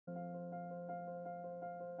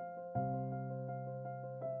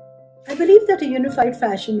I believe that a unified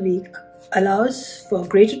fashion week allows for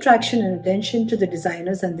greater traction and attention to the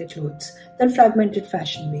designers and their clothes than fragmented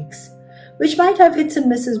fashion weeks, which might have hits and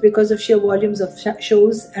misses because of sheer volumes of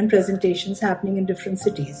shows and presentations happening in different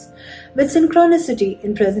cities, with synchronicity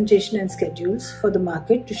in presentation and schedules for the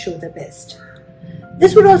market to show their best.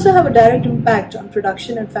 This would also have a direct impact on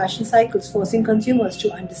production and fashion cycles, forcing consumers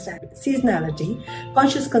to understand seasonality,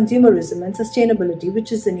 conscious consumerism, and sustainability,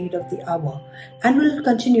 which is the need of the hour, and will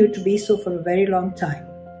continue to be so for a very long time.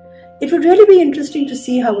 It would really be interesting to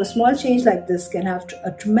see how a small change like this can have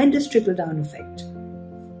a tremendous trickle-down effect.